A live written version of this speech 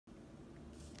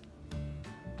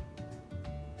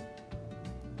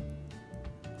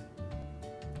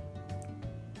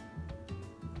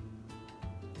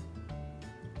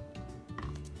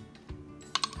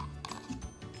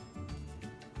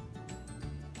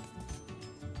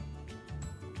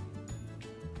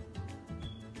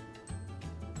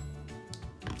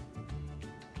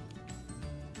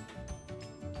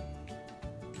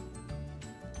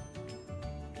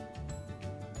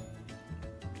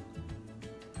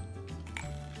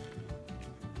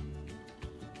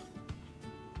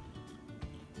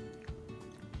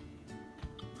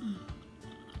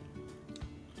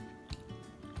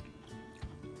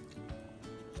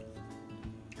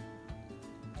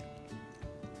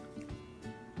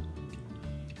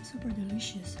Super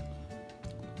delicious.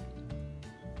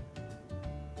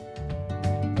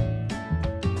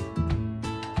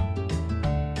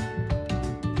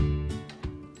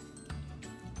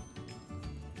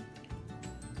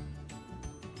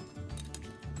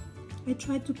 I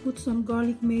tried to put some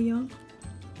garlic mayo.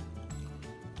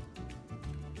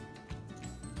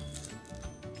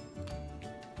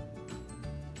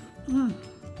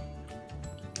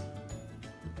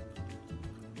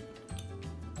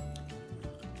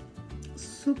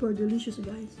 Super delicious,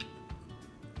 guys.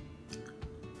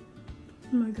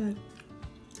 Oh my god.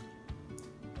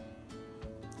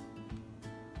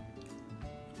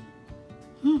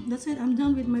 That's it. I'm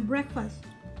done with my breakfast.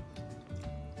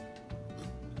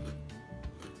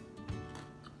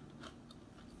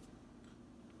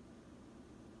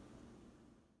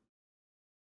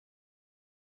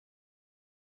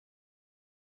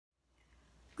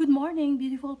 Good morning,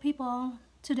 beautiful people.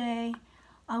 Today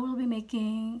I will be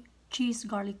making cheese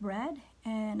garlic bread,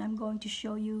 and I'm going to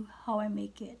show you how I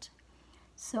make it.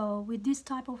 So with this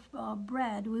type of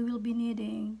bread, we will be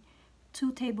needing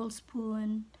 2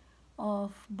 tablespoons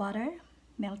of butter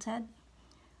melted,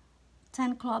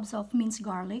 10 cloves of minced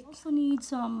garlic. Also need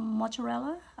some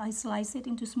mozzarella. I slice it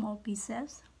into small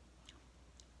pieces.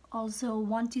 Also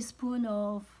 1 teaspoon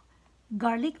of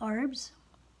garlic herbs,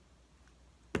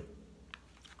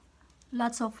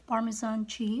 lots of Parmesan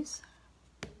cheese,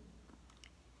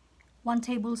 1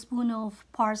 tablespoon of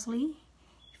parsley.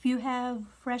 If you have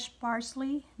fresh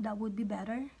parsley, that would be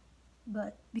better,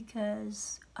 but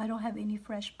because I don't have any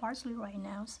fresh parsley right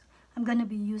now, so I'm gonna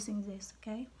be using this,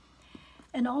 okay?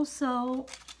 And also,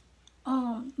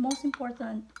 most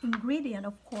important ingredient,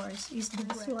 of course, is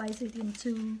to slice it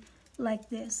into like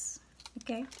this,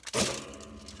 okay?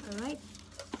 All right.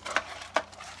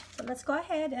 So let's go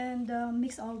ahead and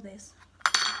mix all this.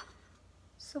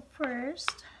 So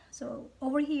first, so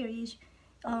over here is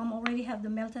already have the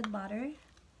melted butter.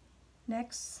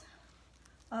 Next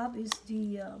up is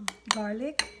the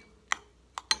garlic,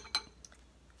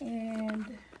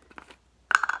 and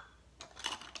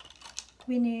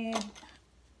we need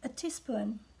a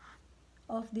teaspoon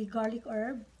of the garlic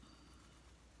herb.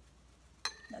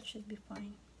 That should be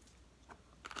fine.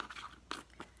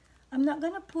 I'm not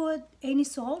gonna put any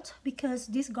salt because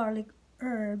this garlic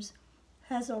herbs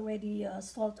has already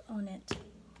salt on it.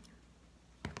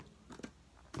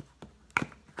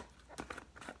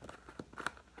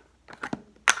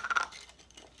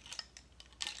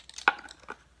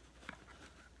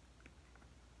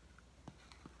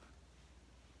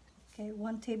 Okay,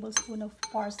 1 tablespoon of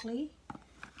parsley,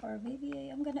 or maybe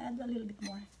I'm gonna add a little bit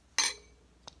more.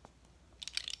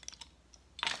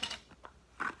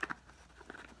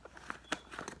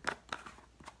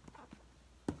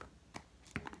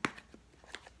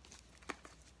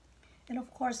 And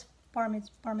of course,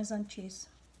 Parmesan cheese.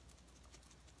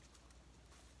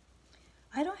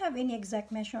 I don't have any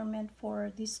exact measurement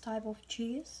for this type of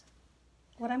cheese.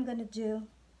 What I'm gonna do,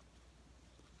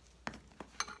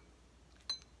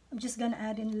 I'm just gonna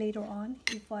add in later on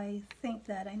if I think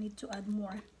that I need to add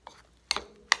more.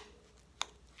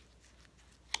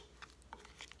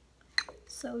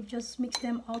 So just mix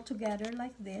them all together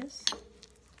like this.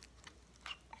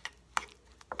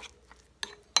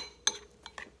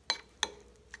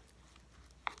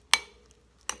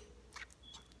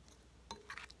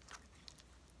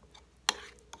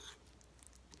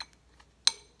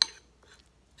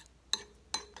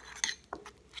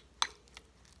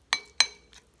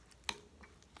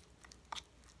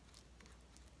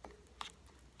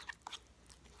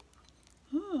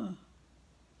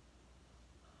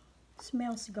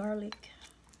 Smells garlic.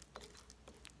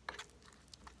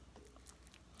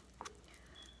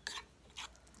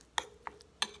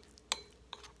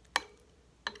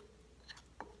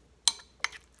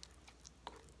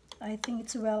 I think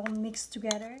it's well mixed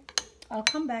together. I'll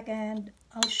come back and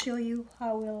I'll show you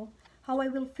how I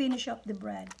will finish up the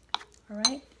bread. All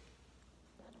right.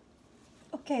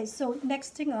 Okay, so next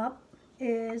thing up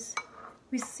is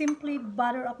we simply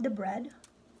butter up the bread.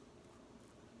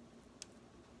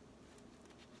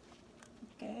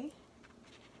 Okay.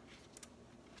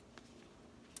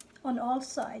 On all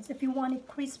sides. If you want it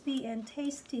crispy and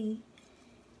tasty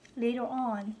later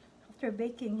on after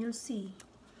baking, you'll see.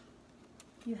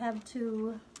 You have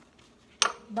to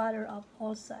butter up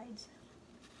all sides.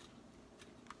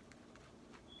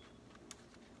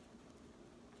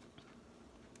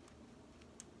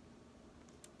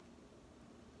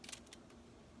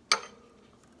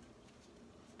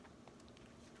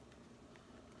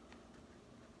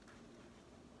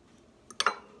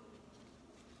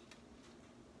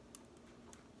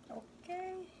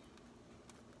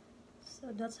 So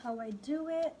that's how I do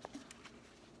it.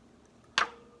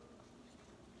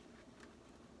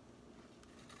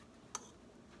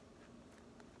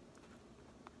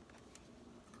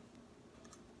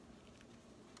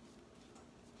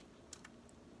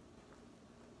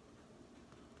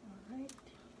 All right.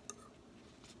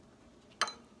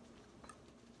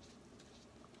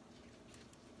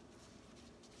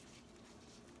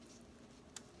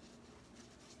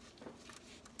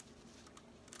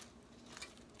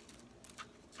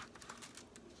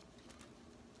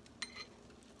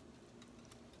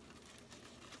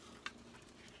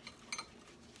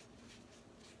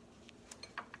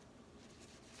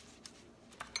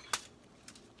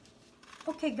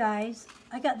 Okay guys,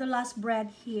 I got the last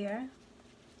bread here.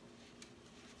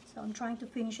 So I'm trying to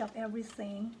finish up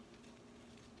everything.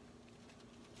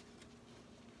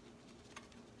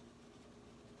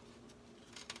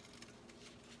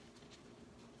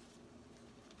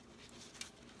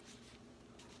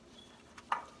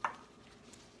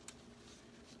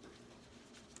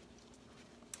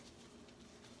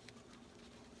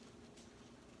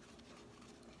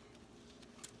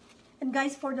 And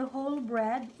guys, for the whole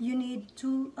bread, you need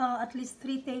at least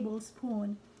 3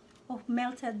 tablespoons of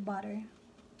melted butter.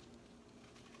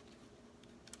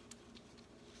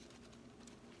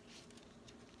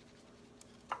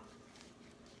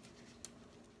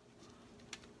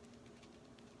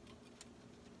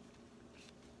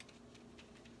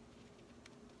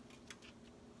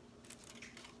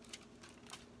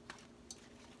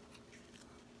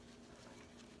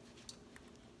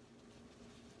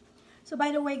 So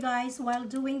by the way guys, while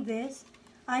doing this,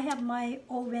 I have my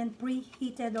oven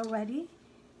preheated already,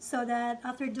 so that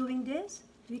after doing this,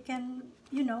 we can,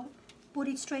 put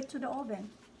it straight to the oven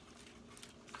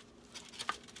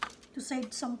to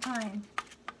save some time.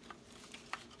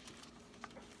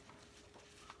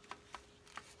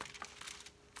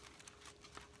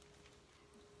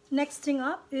 Next thing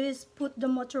up is put the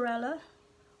mozzarella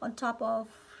on top of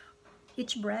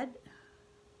each bread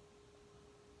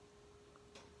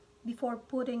before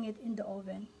putting it in the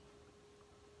oven.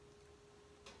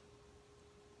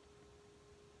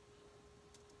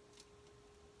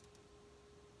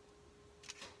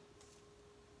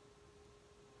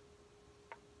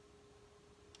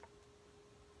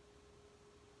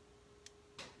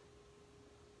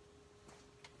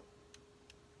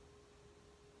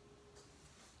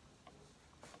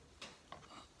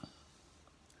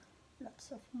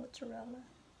 Lots of mozzarella.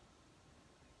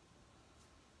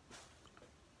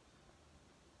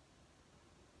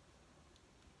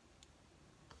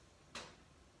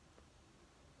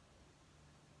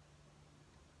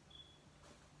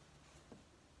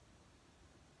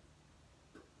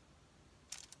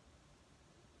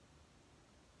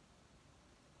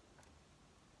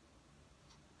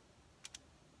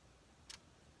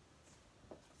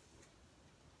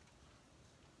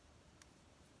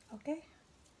 Okay,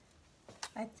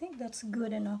 I think that's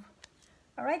good enough.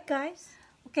 All right guys.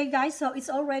 Okay guys, so it's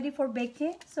all ready for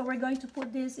baking. So we're going to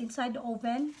put this inside the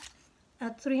oven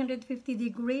at 350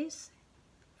 degrees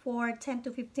for 10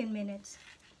 to 15 minutes.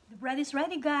 The bread is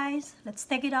ready guys. Let's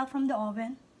take it out from the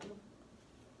oven.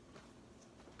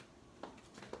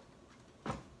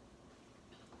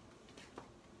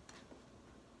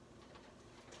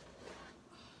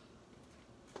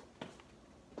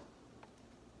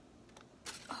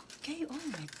 Okay, oh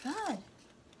my God.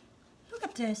 Look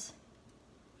at this.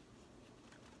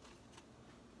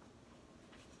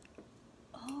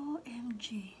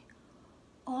 OMG.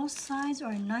 All sides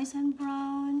are nice and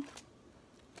brown.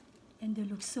 And they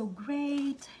look so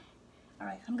great. All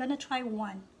right, I'm gonna try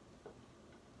one.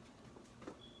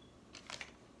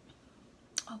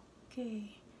 Okay.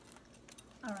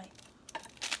 All right.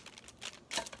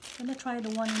 I'm gonna try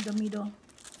the one in the middle.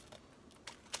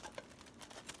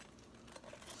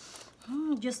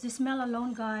 Just the smell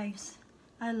alone, guys.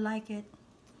 I like it.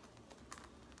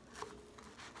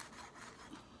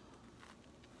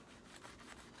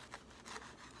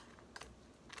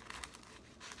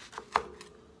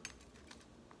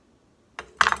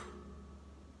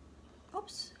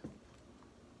 Oops.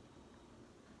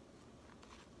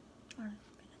 All right, I'm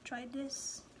gonna try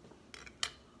this.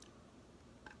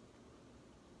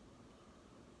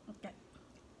 Okay.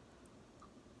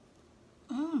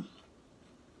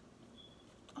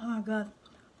 Oh my God.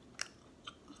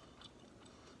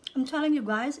 I'm telling you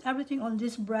guys, everything on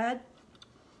this bread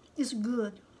is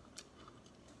good.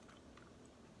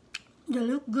 They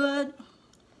look good.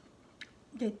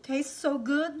 They taste so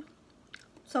good.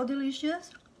 So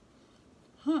delicious.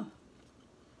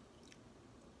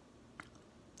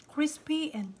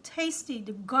 Crispy and tasty.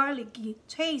 The garlicky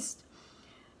taste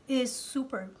is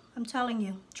super. I'm telling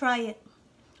you, try it.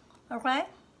 Okay,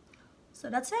 so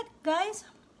that's it, guys.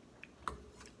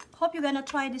 Hope you're gonna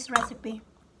try this recipe.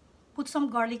 Put some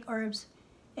garlic herbs,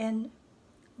 and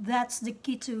that's the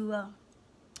key to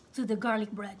the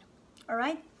garlic bread. All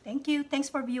right, thank you. Thanks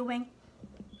for viewing.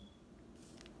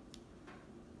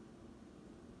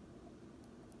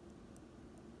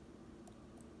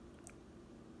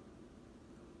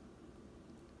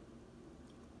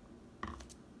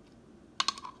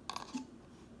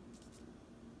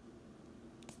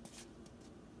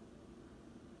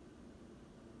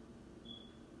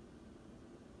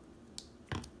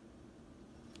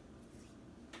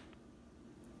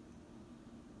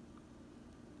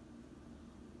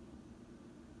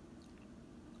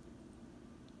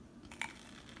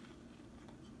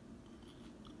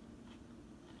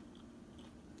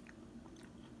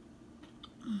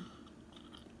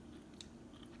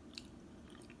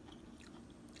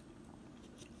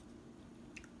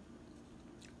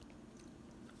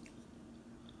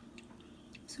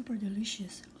 Super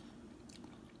delicious.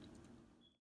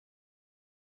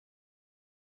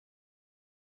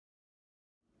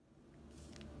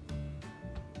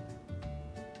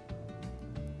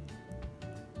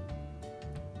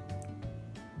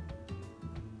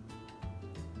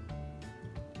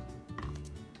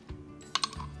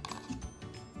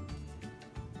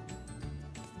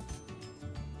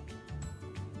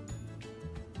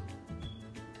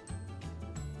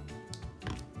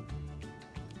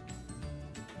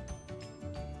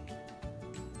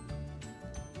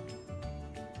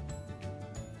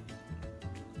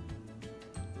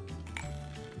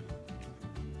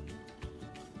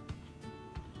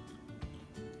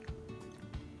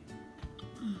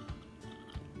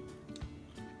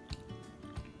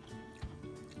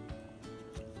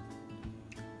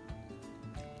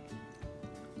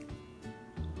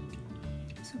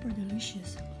 Super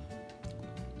delicious.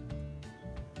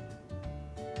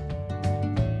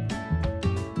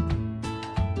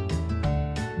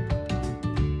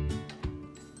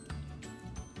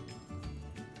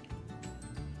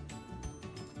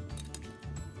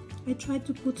 I tried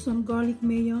to put some garlic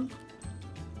mayo.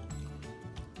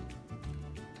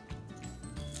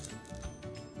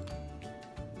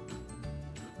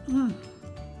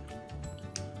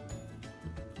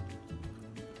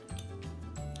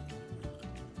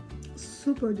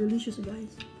 Super delicious,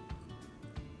 guys.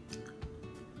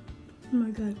 Oh my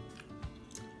god.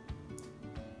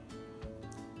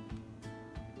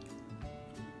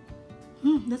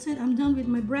 That's it. I'm done with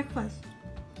my breakfast.